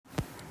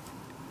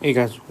Hey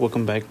guys,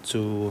 welcome back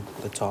to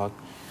the talk.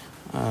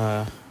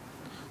 Uh,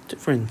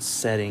 Different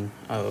setting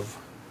of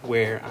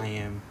where I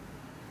am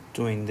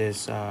doing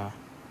this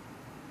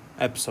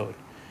episode.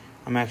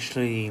 I'm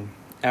actually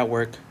at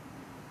work,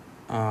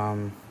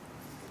 um,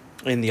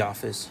 in the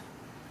office,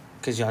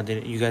 because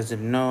you guys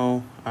didn't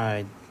know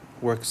I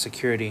work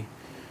security,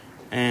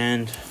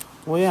 and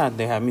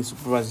they had me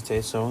supervisor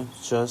today, so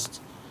it's just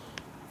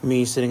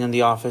me sitting in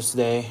the office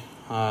today,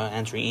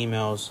 answering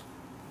emails,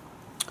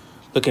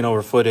 looking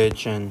over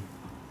footage, and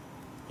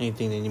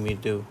anything they need me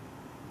to do,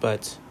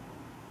 but.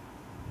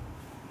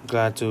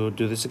 Glad to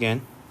do this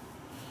again.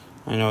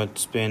 I know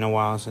it's been a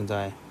while since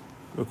I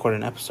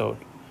recorded an episode.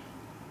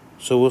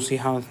 So we'll see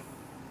how.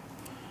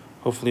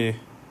 Hopefully,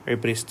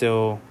 everybody's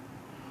still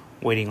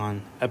waiting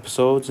on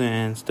episodes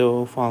and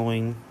still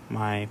following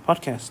my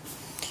podcast,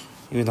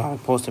 even though I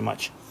haven't posted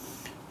much.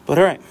 But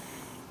alright.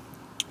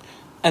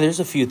 And there's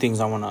a few things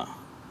I want to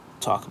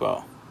talk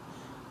about.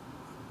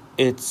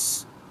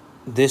 It's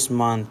this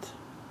month,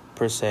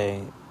 per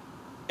se,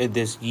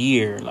 this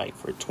year, like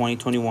for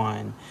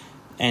 2021.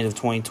 End of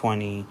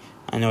 2020.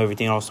 I know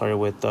everything all started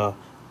with the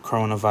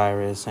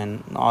coronavirus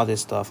and all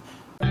this stuff.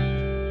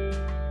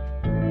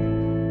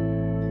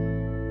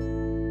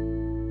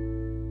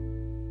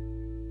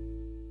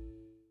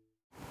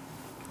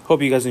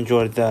 Hope you guys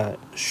enjoyed that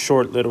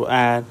short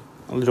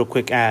little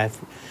quick ad.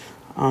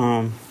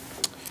 But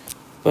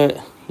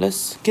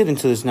let's get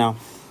into this now.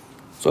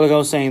 So like I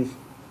was saying,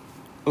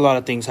 a lot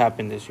of things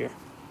happened this year.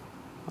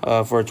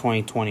 For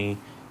 2020,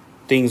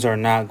 things are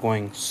not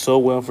going so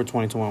well for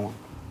 2021.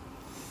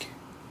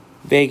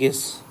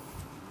 Vegas,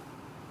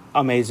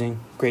 amazing,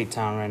 great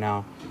town right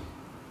now.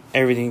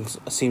 Everything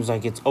seems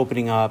like it's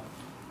opening up.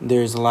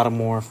 There's a lot of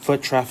more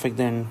foot traffic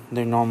than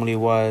there normally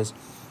was.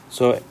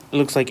 So it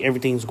looks like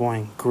everything's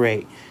going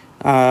great.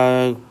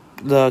 The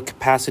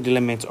capacity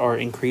limits are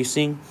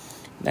increasing.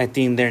 I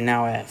think they're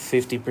now at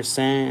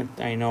 50%.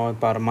 I know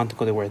about a month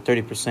ago they were at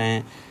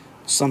 30%.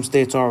 Some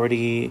states are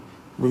already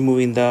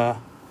removing the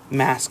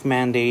mask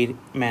mandate.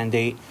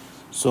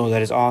 So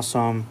that is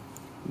awesome.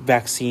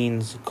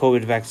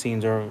 COVID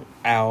vaccines are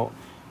out.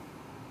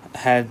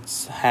 Their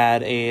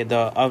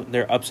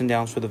ups and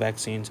downs for the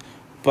vaccines,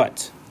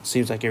 but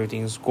seems like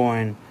everything's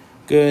going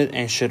good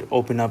and should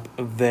open up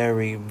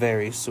very,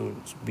 very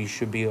soon. We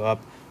should be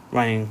up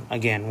running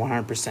again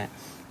 100%.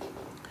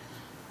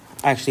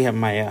 I actually have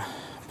my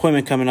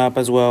appointment coming up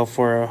as well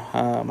for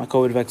my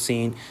COVID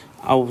vaccine.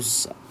 I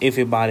was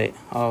iffy about it.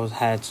 I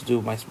had to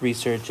do my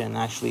research and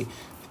actually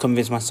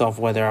convince myself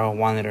whether I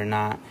want it or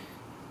not.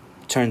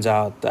 Turns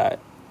out that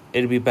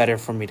it'd be better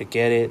for me to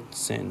get it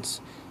since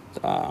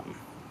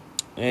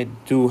I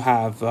do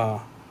have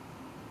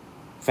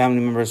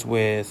family members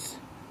with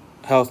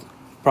health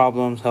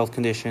problems, health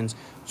conditions,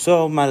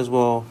 so might as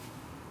well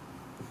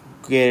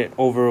get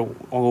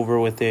over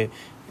with it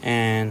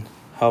and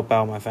help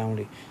out my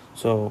family,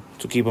 so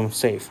to keep them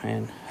safe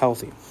and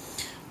healthy.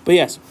 But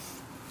yes,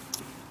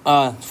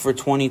 for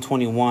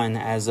 2021,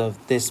 as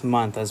of this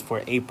month, as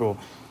for April,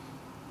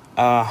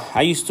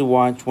 I used to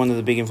watch, one of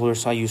the big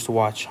influencers I used to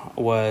watch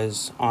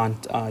was on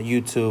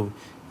YouTube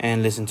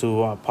and listen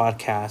to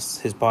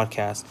podcasts. His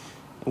podcast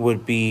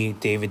would be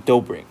David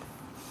Dobrik.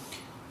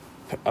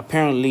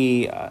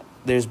 Apparently,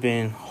 there's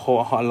been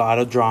a lot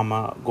of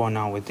drama going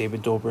on with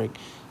David Dobrik.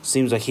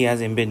 Seems like he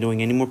hasn't been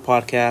doing any more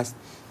podcasts.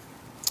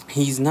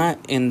 He's not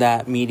in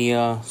that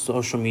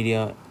social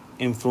media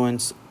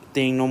influence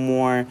thing no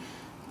more.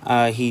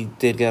 He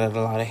did get a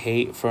lot of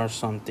hate for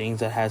some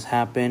things that has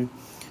happened.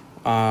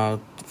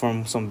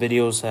 From some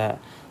videos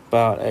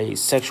about a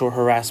sexual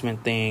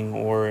harassment thing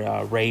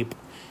or rape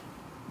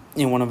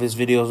in one of his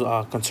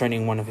videos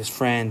concerning one of his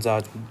friends,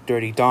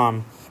 Dirty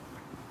Dom.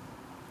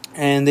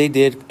 And he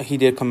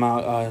did come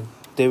out,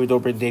 David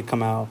Dobrik did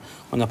come out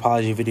with an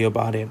apology video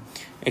about it,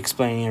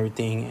 explaining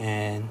everything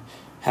and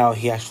how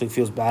he actually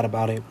feels bad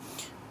about it.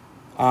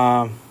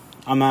 I'm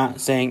not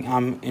saying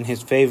I'm in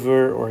his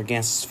favor or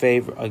against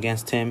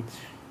him,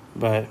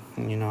 but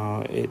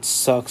it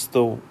sucks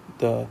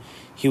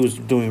he was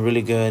doing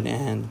really good,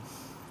 and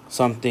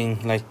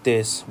something like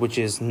this, which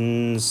is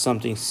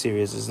something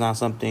serious, it's not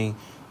something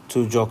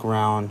to joke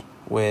around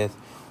with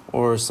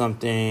or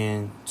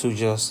something to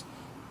just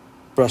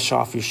brush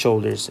off your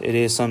shoulders. It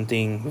is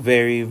something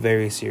very,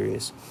 very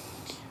serious.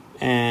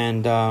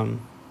 And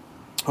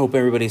hope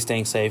everybody's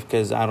staying safe,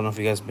 because I don't know if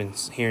you guys have been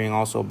hearing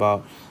also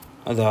about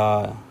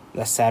that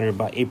Saturday,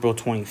 about April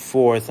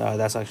 24th.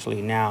 That's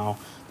actually now,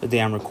 the day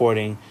I'm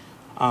recording.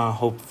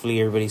 Hopefully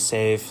everybody's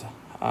safe.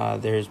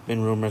 There's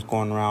been rumors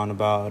going around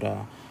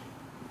about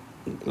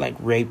like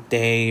Rape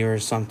Day or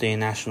something,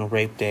 National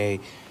Rape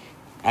Day.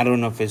 I don't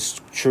know if it's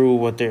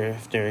true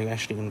if they're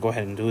actually going to go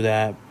ahead and do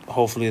that.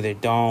 Hopefully they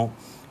don't.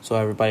 So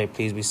everybody,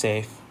 please be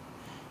safe.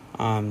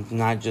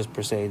 Not just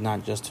per se,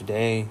 not just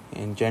today.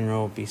 In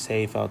general, be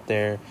safe out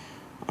there.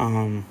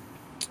 I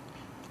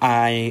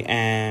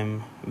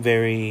am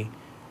very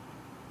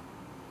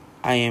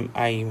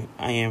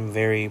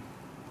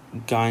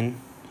gun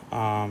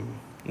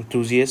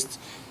enthusiast.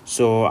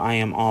 So I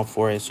am all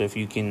for it. So if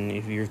you can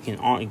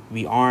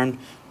be armed,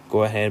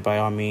 go ahead by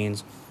all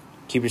means.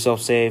 Keep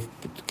yourself safe.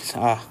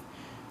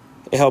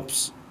 It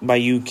helps by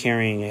you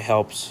carrying. It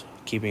helps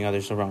keeping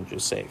others around you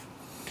safe.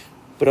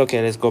 But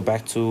okay, let's go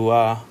back to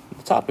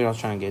the topic I was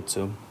trying to get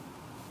to.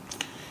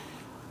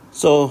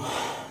 So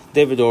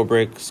David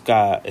Dobrik's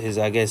got his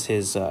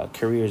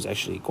career is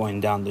actually going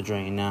down the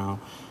drain now.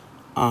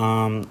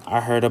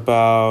 I heard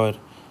about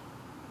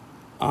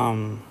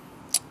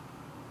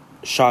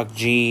Shock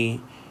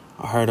G.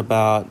 I heard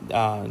about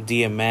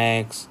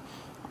DMX.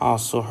 I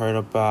also heard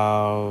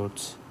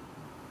about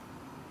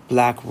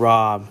Black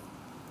Rob.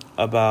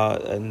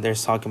 And they're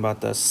talking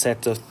about the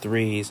set of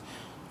threes.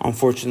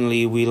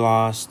 Unfortunately, we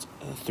lost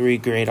 3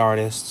 great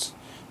artists.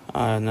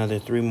 Another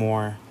 3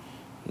 more.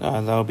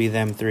 That'll be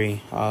them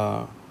 3.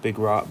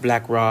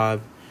 Black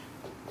Rob,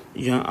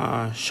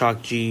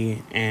 Shock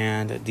G,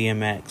 and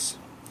DMX.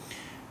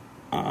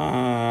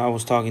 I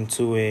was talking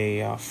to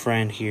a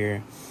friend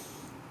here.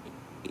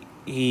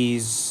 He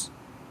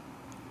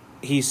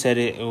said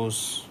it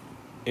was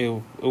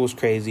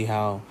crazy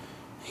how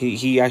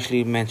he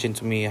actually mentioned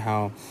to me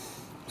how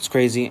it's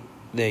crazy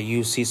that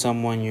you see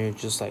someone, you're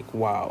just like,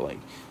 wow, like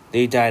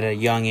they died at a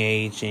young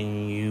age,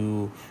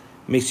 and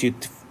makes you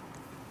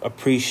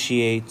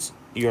appreciate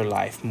your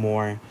life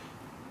more,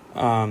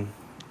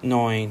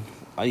 knowing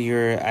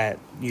you're at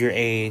your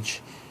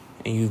age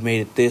and you've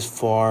made it this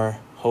far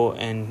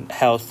and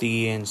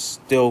healthy and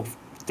still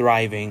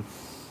thriving.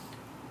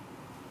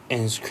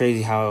 And it's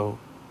crazy how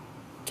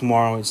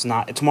tomorrow's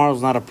not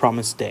a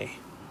promised day.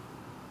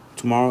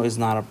 Tomorrow is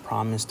not a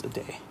promised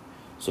day.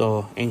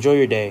 So enjoy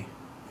your day.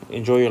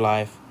 Enjoy your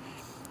life.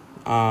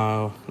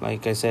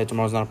 Like I said,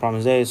 tomorrow's not a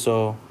promised day,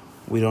 so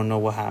we don't know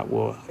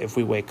if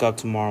we wake up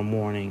tomorrow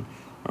morning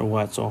or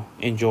what. So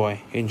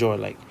enjoy.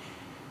 Like,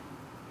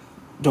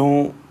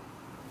 don't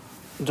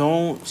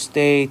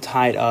stay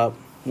tied up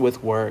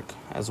with work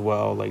as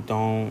well. Like,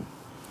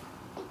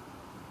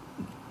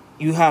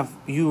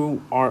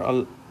 you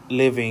are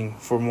living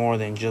for more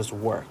than just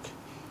work.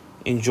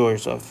 Enjoy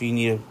yourself. You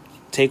need to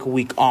take a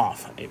week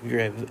off if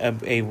you're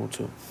able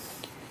to,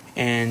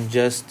 and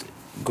just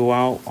go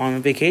out on a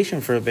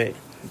vacation for a bit.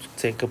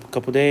 Take a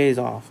couple days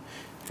off.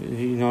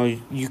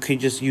 You could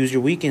just use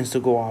your weekends to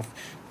go off,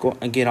 go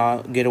and get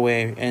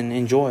away and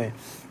enjoy.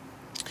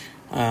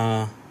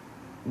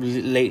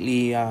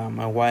 Lately,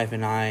 my wife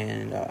and I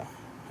and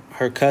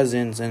her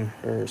cousins and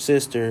her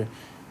sister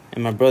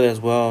and my brother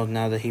as well,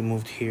 now that he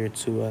moved here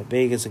to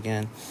Vegas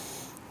again,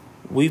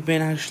 we've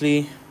been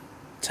actually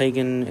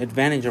taking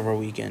advantage of our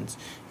weekends.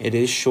 It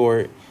is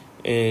short,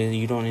 and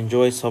you don't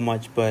enjoy so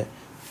much, but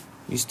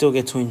you still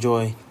get to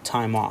enjoy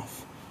time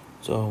off.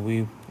 So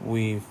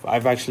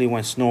I've actually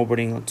went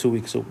snowboarding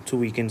 2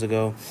 weekends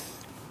ago.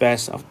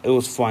 It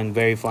was fun,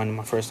 very fun.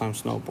 My first time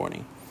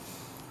snowboarding.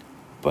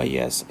 But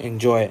yes,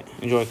 enjoy it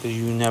because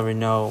you never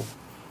know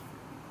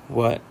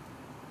what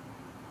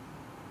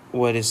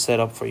is set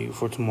up for you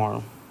for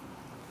tomorrow.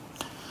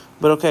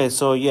 But okay,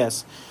 so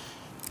yes,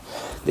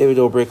 David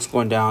Dobrik's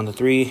going down. The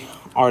 3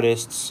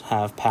 artists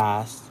have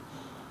passed.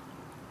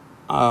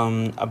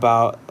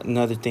 About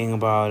another thing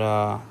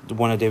about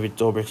one of David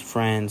Dobrik's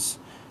friends,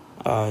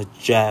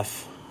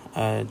 Jeff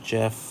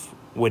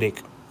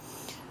Wittek.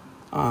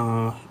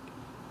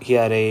 He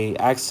had a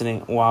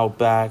accident a while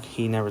back.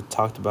 He never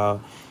talked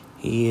about.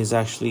 He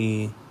just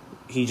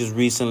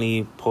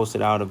recently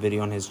posted out a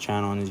video on his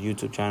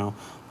YouTube channel,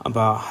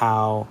 about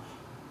how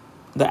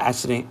the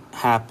accident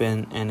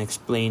happened and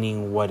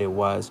explaining what it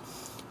was.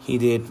 He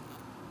did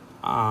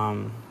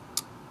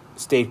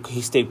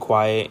stayed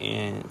quiet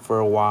and for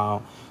a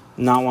while,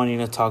 not wanting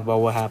to talk about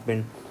what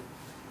happened.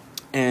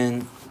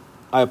 And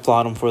I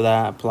applaud him for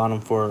that. I applaud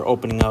him for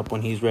opening up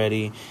when he's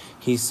ready.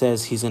 He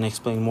says he's going to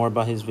explain more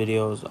about his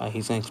videos.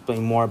 He's going to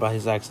explain more about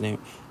his accident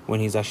when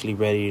he's actually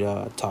ready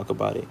to talk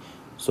about it.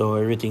 So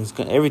everything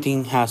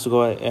has to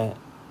go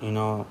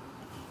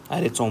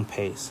at its own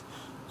pace.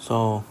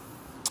 So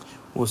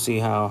we'll see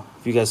how.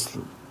 If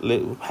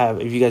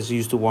you guys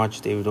used to watch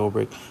David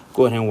Dobrik,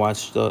 go ahead and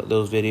watch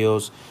those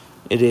videos.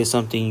 It is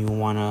something you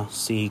want to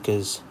see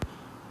because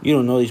you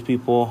don't know these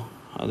people.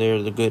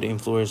 They're the good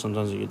influencers.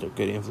 Sometimes they're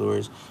good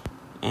influencers,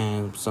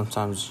 and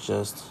sometimes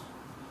just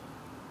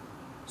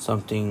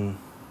something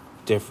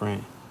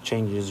different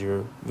changes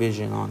your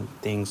vision on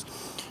things.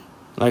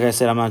 Like I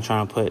said, I'm not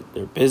trying to put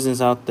their business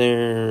out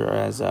there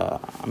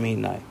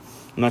I'm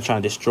not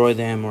trying to destroy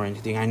them or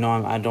anything. I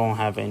know I don't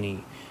have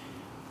any.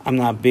 I'm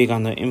not big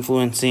on the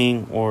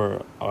influencing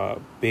or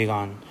big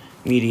on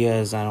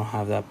medias. I don't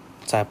have that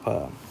type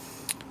of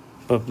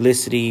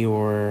publicity,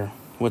 or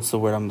what's the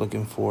word I'm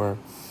looking for?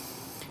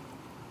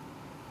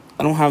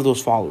 I don't have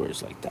those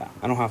followers like that.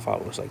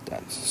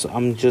 So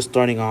I'm just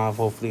starting off.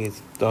 Hopefully it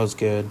does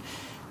good.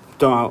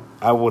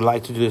 I would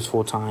like to do this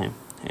full time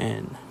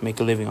and make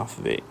a living off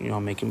of it.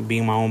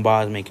 Being my own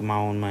boss, making my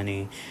own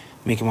money,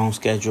 making my own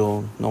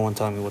schedule. No one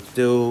telling me what to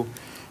do.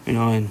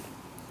 And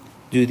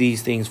do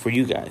these things for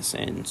you guys,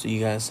 and so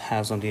you guys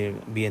have something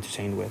to be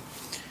entertained with.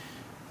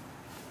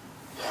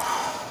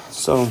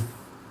 So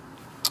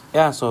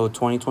yeah, so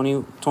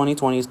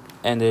 2020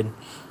 ended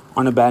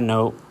on a bad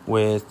note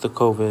with the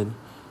COVID.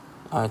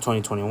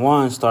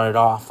 2021 started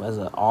off as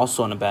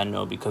also on a bad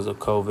note because of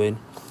COVID.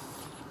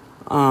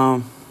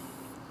 Um,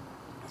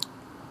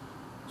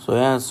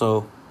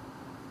 so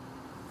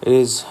it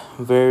is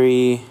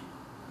very.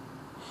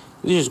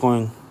 It's just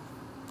going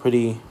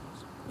pretty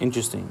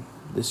interesting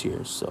this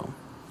year. So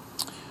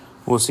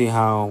we'll see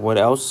what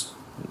else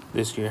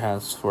this year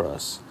has for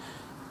us.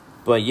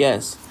 But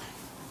yes,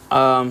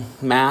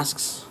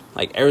 masks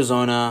like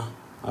Arizona,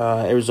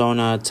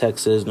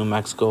 Texas, New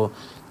Mexico,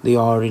 they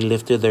already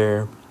lifted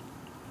their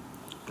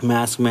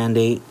mask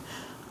mandate.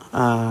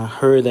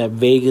 Heard that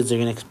Vegas are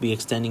going to be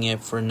extending it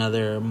for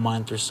another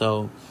month or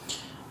so.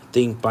 I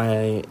think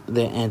by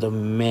the end of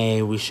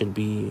May we should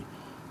be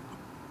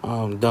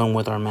done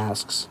with our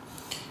masks.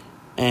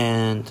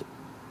 And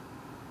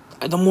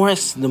the more I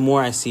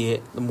see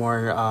it, the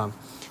more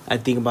I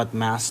think about the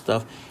mask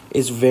stuff.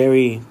 It's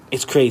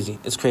crazy.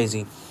 It's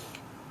crazy.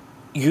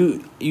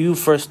 You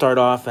first start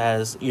off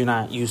as you're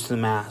not used to the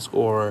mask,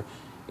 or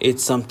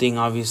it's something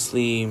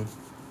obviously.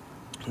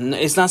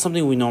 It's not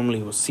something we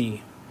normally will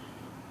see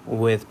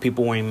with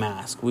people wearing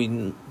masks.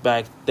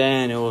 Back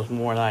then it was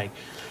more like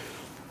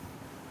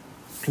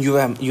you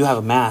have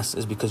a mask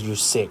is because you're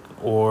sick,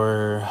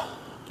 or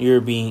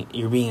you're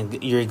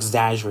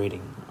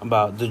exaggerating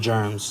about the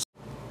germs.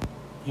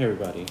 Hey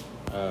everybody,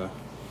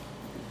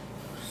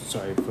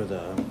 sorry for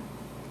the.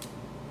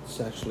 It's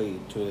actually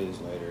 2 days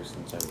later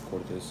since I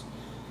recorded this.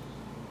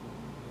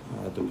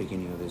 At the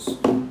beginning of this,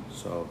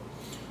 so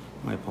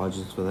my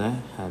apologies for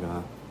that. Had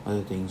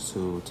other things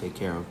to take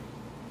care of.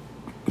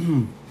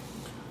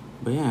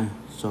 But yeah,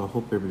 so I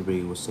hope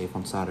everybody was safe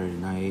on Saturday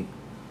night.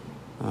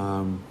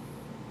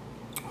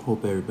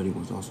 Hope everybody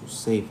was also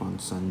safe on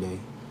Sunday.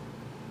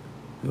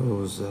 It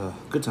was a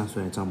good time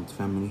spending time with the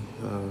family.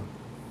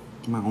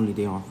 My only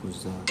day off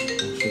was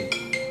actually.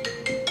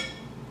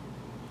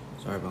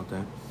 Sorry about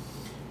that.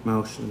 My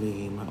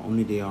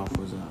only day off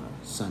was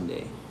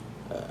Sunday.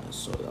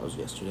 So that was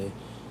yesterday.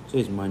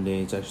 Today's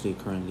Monday. It's actually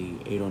currently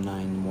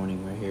 8:09 in the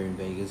morning right here in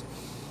Vegas.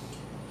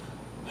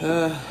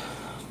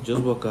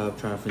 Just woke up,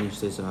 trying to finish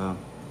this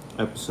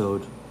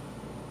episode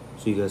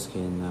so you guys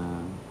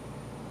can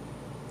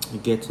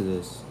get to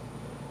this.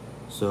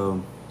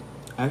 So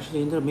I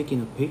actually ended up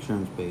making a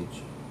Patreon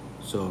page.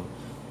 So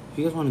if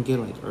you guys want to get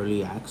like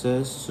early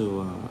access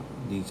to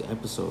these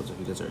episodes, if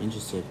you guys are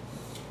interested,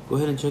 go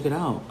ahead and check it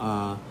out.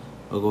 I'll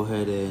go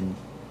ahead and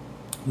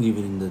leave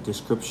it in the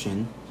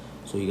description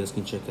so you guys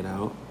can check it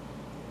out.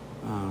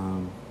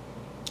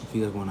 If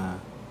you guys wanna,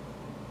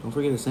 don't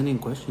forget to send in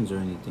questions or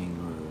anything,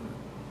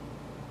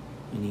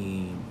 or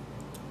any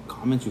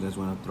comments you guys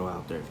want to throw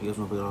out there. If you guys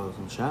want to put out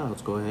some shout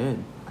outs, go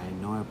ahead. I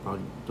know I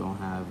probably don't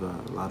have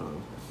a lot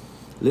of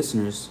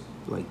listeners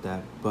like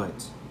that,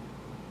 but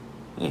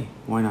hey,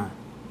 why not?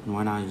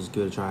 Why not just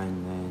give it a try,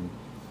 and then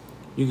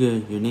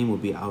your name will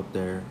be out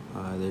there.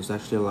 There's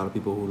actually a lot of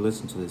people who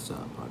listen to this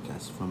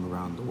podcast from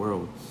around the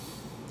world.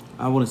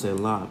 I wouldn't say a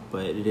lot,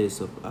 but it is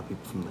people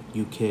from like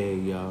UK,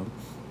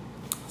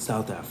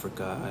 South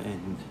Africa,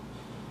 and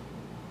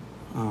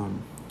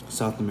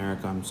South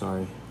America. I'm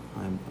sorry.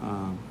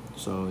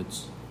 So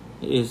it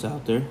is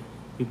out there.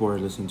 People are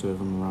listening to it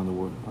from around the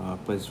world,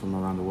 places from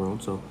around the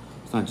world. So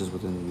it's not just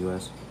within the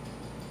U.S.,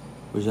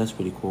 which that's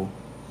pretty cool.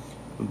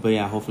 But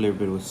yeah, hopefully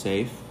everybody was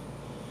safe.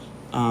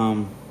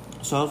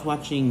 So I was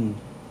watching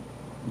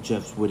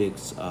Jeff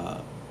Wittek's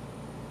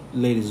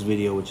latest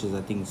video, which is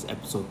I think it's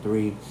episode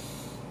 3,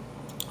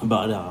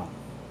 about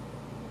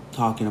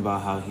talking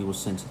about how he was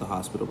sent to the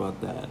hospital about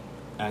that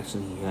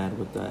accident he had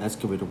with the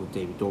excavator with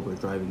David Dobrik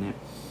driving it.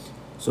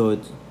 So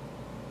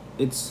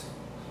it's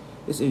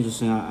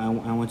interesting.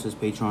 I went to his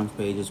Patreon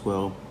page as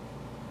well.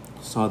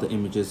 Saw the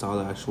images, saw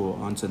the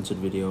actual uncensored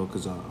video,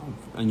 because on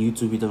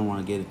YouTube he doesn't want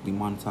to get it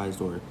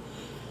demonetized or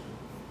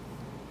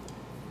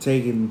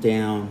taken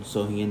down,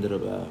 so he ended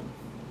up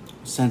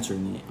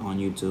censoring it on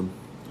YouTube.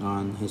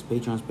 On his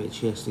Patreon page,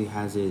 he actually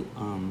has it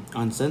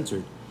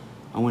uncensored.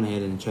 I went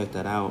ahead and checked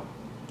that out.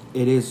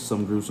 It is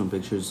some gruesome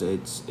pictures.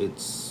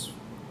 It's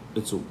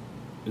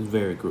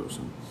very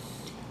gruesome.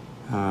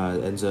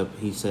 Ends up,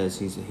 he says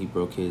he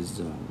broke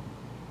his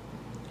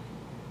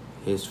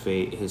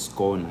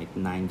skull in like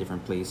 9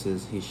 different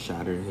places. He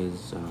shattered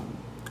his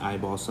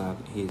eyeball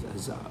socket,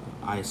 his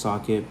eye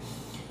socket.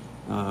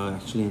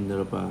 Actually ended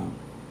up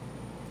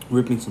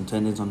ripping some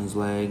tendons on his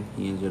leg.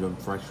 He ended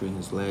up fracturing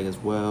his leg as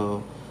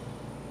well.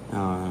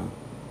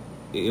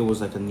 It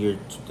was like a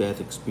near-death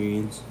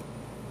experience.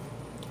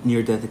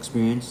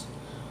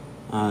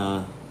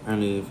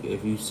 Apparently,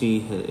 if you've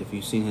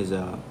seen his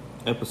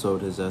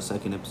episode, his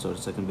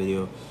second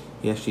video,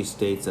 he actually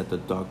states that the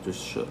doctor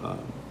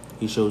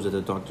he shows that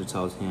the doctor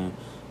tells him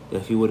that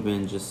if he would have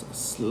been just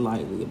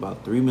slightly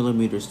about 3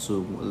 millimeters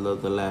to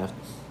the left,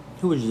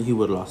 he would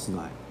have lost his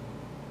life.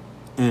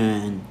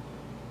 And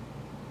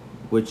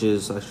which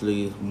is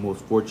actually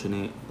most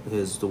fortunate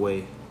is the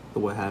way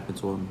what happened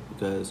to him,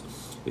 because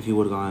if he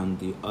would have gone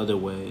the other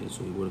way,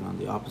 so he would have gone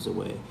the opposite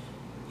way,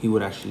 he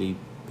would actually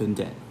been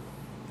dead.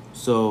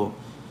 So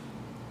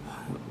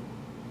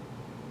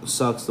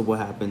sucks to what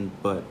happened,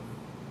 but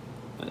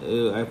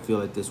I feel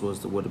like this would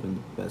have been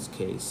the best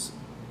case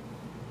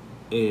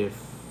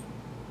if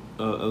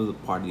of the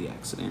part of the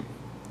accident.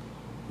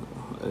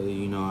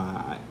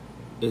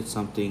 It's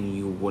something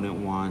you wouldn't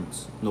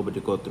want nobody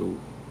to go through.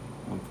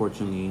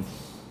 Unfortunately,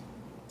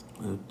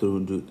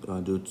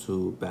 due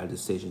to bad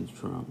decisions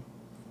from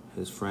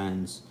his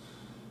friends,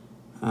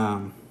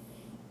 um,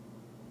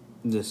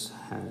 this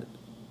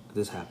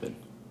happened.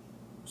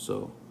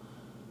 So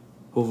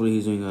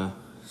hopefully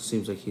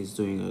seems like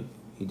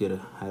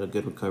had a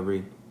good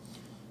recovery,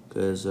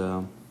 because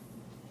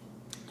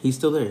he's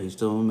still there. He's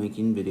still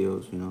making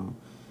videos.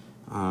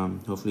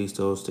 Hopefully he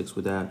still sticks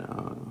with that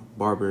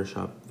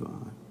barbershop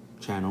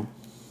channel,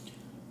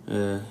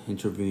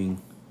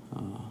 interviewing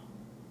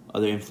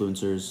other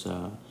influencers.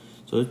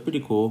 So it's pretty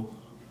cool.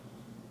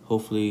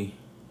 Hopefully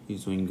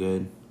he's doing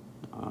good.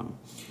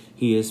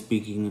 He is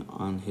speaking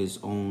on his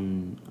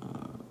own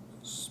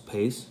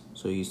pace,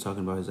 so he's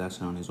talking about his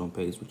accident on his own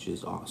pace, which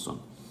is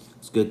awesome.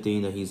 It's a good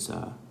thing that he's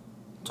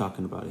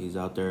talking about it. He's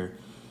out there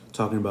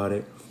talking about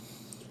it.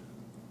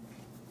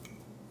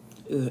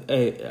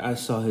 Hey, I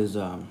saw his.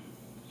 I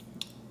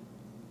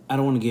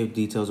don't want to give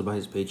details about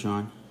his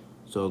Patreon,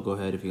 so go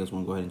ahead if you guys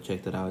want to go ahead and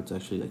check that out. It's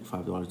actually like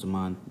 $5 a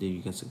month. You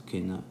guys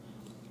can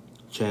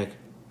check.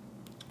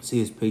 See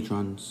his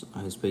Patreon.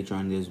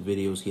 There's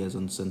videos he has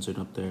uncensored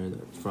up there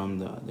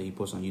that he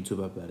posts on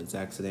YouTube about his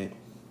accident.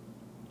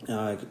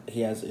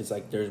 It's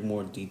like there's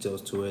more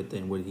details to it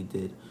than what he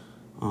did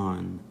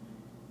on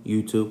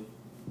YouTube.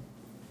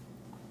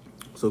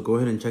 So go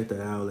ahead and check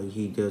that out. Like,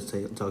 he does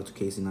talk to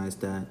Casey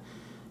Neistat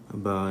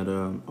about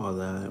all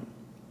that.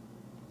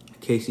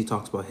 Casey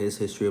talks about his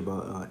history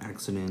about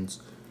accidents,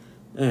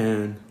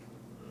 and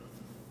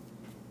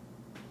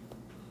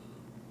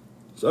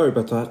sorry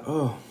about that.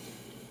 Oh,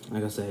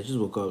 like I said, I just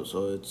woke up,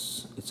 so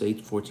it's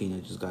 8:14.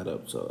 I just got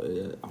up, so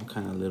I'm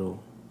kind of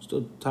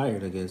still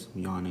tired, I guess.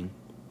 I'm yawning.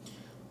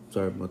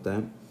 Sorry about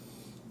that.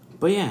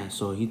 But yeah,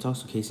 so he talks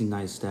to Casey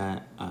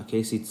Neistat.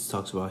 Casey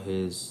talks about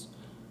his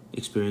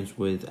experience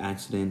with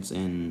accidents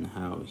and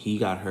how he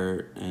got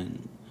hurt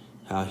and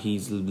how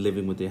he's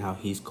living with it, how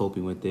he's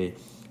coping with it,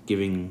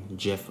 giving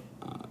Jeff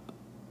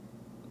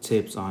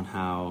tips on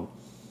how.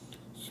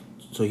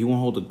 So he won't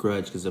hold a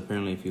grudge, because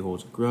apparently if he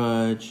holds a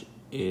grudge,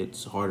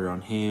 it's harder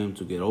on him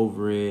to get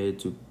over it,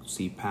 to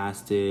see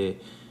past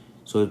it.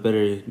 So it's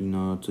better,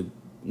 to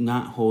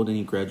not hold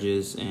any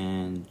grudges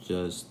and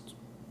just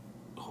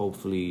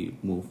hopefully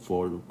move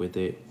forward with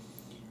it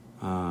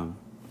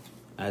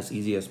as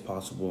easy as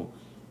possible.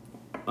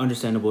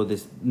 Understandable,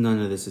 none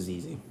of this is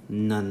easy.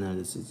 None of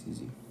this is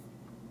easy.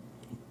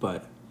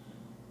 But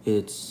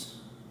it's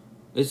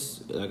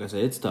like I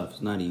said, it's tough.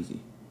 It's not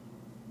easy.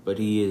 But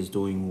he is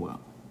doing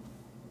well,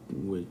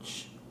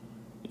 which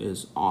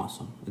is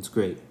awesome. It's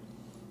great.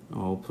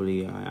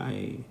 Hopefully,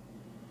 I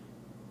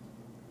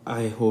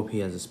hope he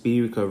has a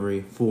speedy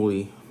recovery,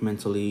 fully,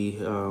 mentally,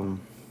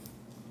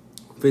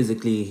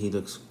 physically. He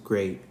looks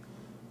great,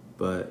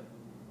 but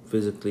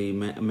physically,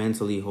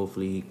 mentally,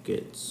 hopefully he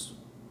gets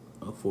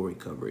a full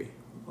recovery,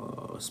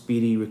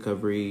 speedy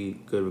recovery,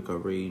 good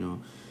recovery.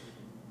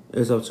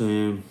 It's up to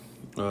him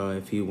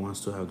if he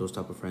wants to have those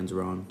type of friends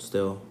around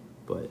still.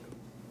 But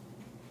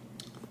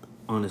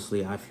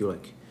honestly, I feel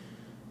like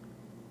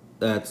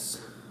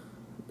that's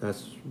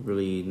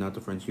really not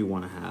the friends you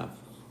want to have.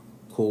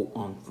 Quote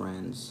on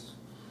friends.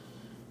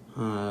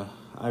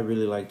 I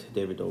really liked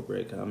David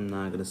Dobrik. I'm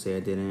not gonna say I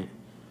didn't.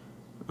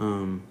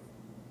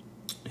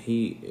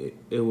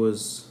 It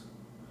was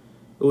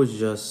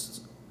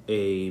just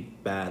a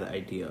bad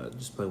idea,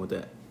 just playing with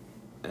that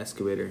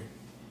excavator.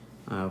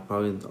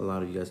 Probably a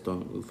lot of you guys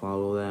don't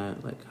follow that,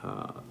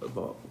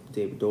 about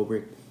David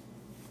Dobrik.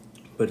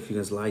 But if you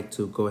guys like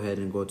to, go ahead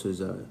and go to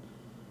his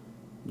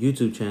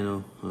YouTube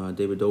channel,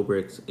 David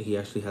Dobrik. He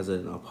actually has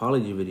an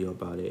apology video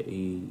about it.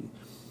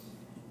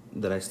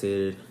 That I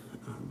stated.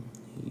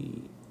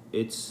 He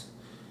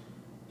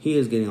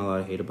is getting a lot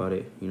of hate about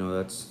it.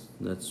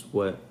 That's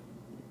what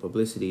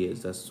publicity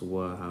is. That's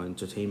how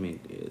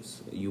entertainment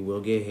is. You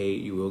will get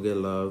hate. You will get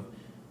love.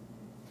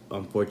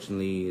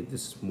 Unfortunately,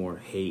 this is more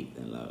hate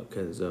than love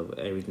because of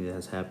everything that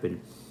has happened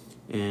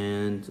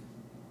and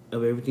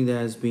of everything that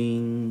has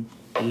been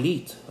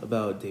leaked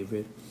about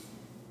David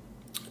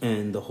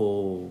and the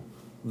whole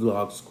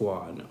vlog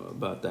squad,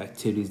 about the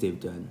activities they've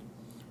done.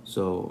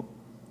 So,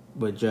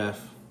 but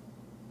Jeff,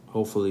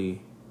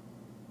 hopefully,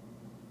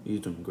 he's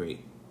doing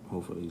great.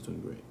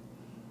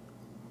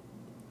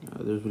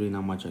 There's really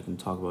not much I can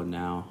talk about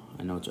now.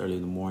 I know it's early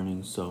in the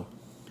morning, so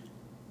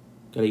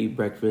gotta eat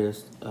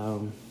breakfast.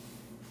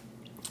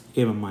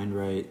 Get my mind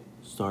right.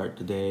 Start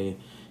the day.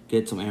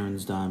 Get some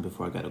errands done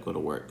before I gotta go to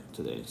work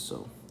today.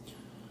 So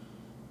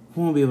I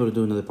won't be able to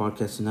do another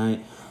podcast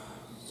tonight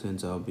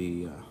since I'll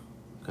be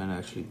kind of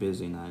actually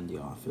busy, not in the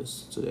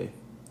office today.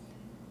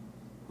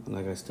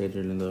 Like I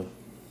stated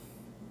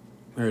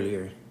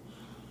earlier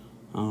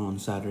on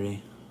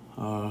Saturday.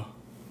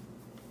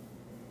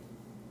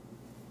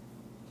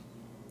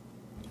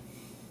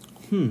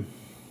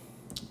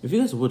 If you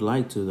guys would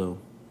like to, though,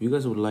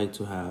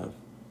 have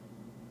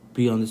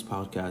be on this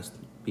podcast,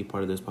 be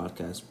part of this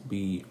podcast,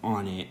 be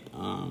on it,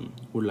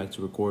 would like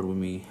to record with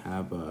me,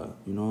 have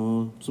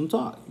some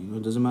talk.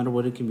 It doesn't matter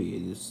what it can be.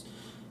 This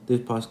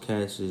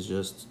podcast is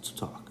just to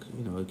talk.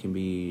 It can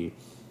be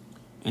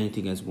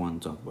anything as one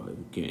to talk about.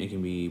 It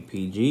can be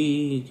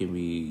PG, it can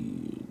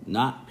be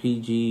not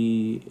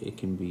PG, it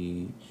can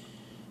be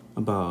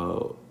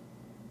about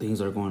things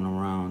that are going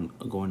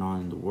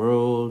on in the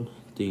world,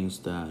 things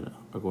that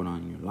are going on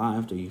in your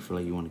life that you feel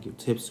like you want to give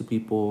tips to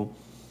people,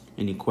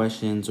 any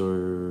questions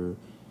or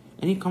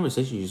any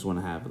conversation you just want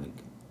to have. Like,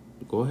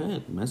 go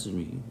ahead, message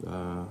me,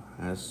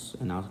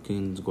 and I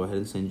can go ahead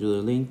and send you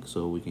the link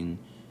so we can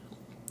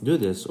do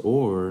this.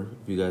 Or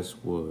if you guys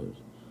would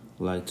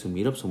like to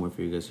meet up somewhere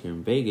for you guys here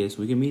in Vegas,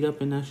 we can meet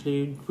up and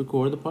actually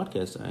record the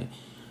podcast.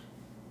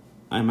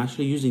 I'm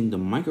actually using the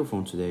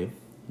microphone today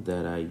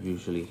that I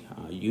usually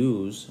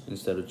use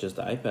instead of just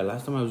the iPad.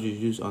 Last time I was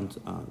used on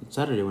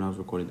Saturday when I was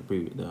recording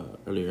the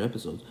earlier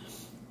episodes,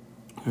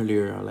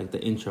 like the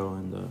intro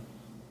and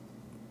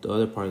the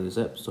other part of this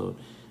episode.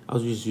 I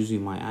was just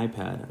using my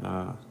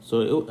iPad,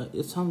 so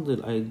it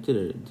sounded. I did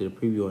a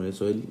preview on it,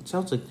 so it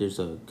sounds like there's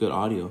a good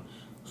audio.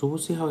 So we'll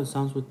see how it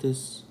sounds with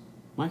this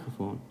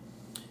microphone.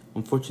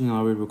 Unfortunately, I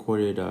already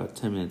recorded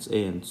 10 minutes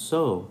in,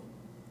 so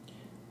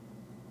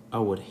I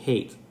would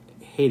hate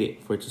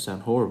it for it to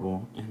sound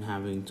horrible and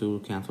having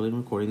to cancel it and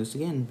recording this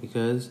again,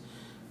 because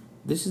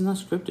this is not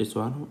scripted,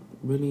 so I don't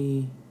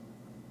really...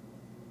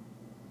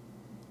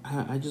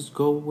 I just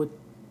go what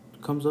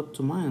comes up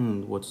to mind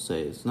and what to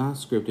say. It's not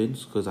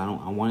scripted because I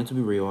want it to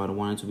be real. I don't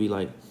want it to be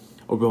like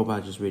a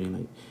robot just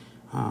reading,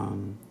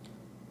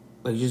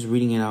 like just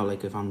reading it out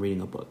like if I'm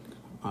reading a book,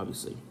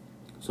 obviously.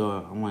 So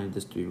I wanted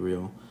this to be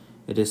real.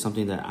 It is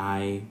something that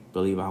I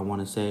believe I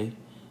want to say,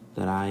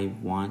 that I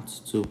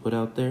want to put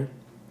out there,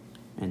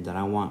 and that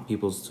I want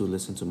people to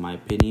listen to my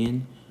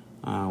opinion,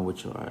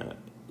 which are,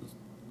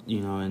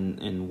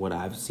 and what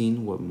I've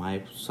seen, what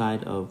my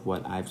side of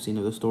what I've seen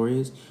of the story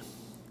is.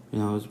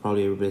 It's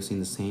probably everybody's seen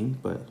the same,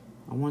 but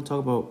I want to talk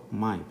about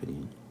my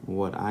opinion,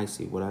 what I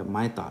see,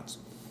 my thoughts.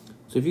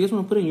 So if you guys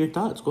want to put in your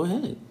thoughts, go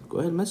ahead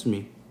message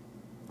me.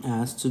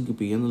 Ask to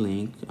be on the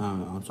link.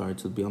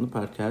 To be on the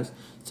podcast.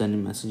 Send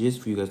in messages.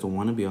 If you guys don't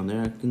want to be on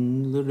there, I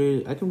can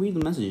read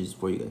the messages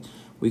for you guys.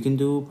 We can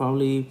do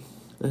probably,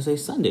 let's say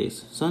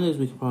Sundays. Sundays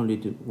we can probably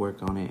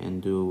work on it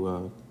and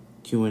do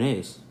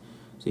Q&As.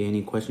 So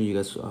any questions you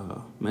guys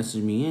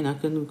message me in, I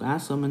can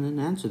ask them and then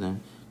answer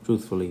them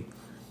truthfully.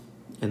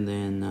 And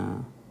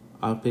then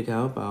I'll pick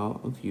out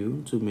about a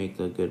few to make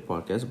a good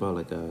podcast, about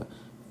like a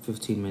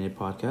 15-minute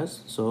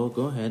podcast. So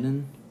go ahead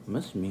and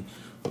message me.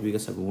 Hope you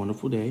guys have a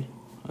wonderful day.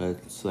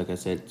 It's like I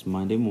said, it's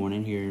Monday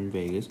morning here in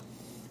Vegas.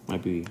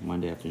 Might be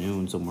Monday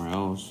afternoon somewhere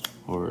else,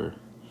 or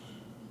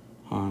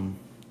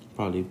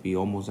probably be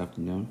almost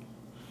afternoon.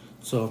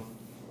 So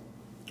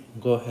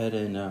go ahead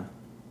and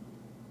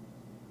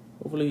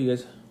hopefully you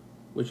guys,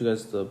 wish you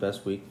guys the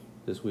best week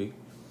this week.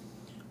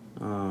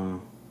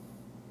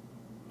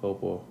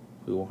 Hope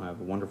we will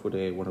have a wonderful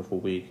day, wonderful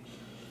week.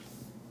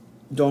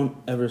 Don't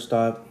ever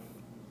stop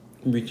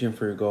reaching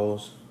for your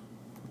goals.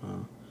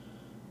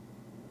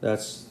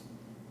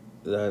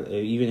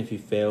 Even if you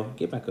fail,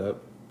 get back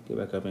up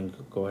and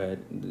go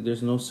ahead.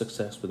 There's no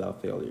success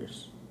without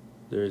failures.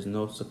 There is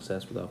no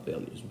success without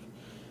failures.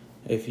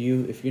 If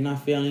you're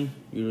not failing,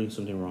 you're doing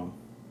something wrong.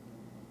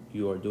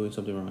 You are doing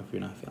something wrong if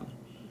you're not failing.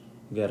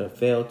 You gotta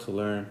fail to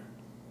learn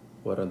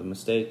what are the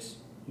mistakes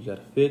you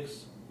gotta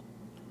fix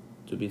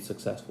to be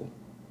successful.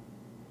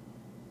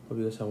 Hope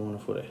you guys have a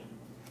wonderful day.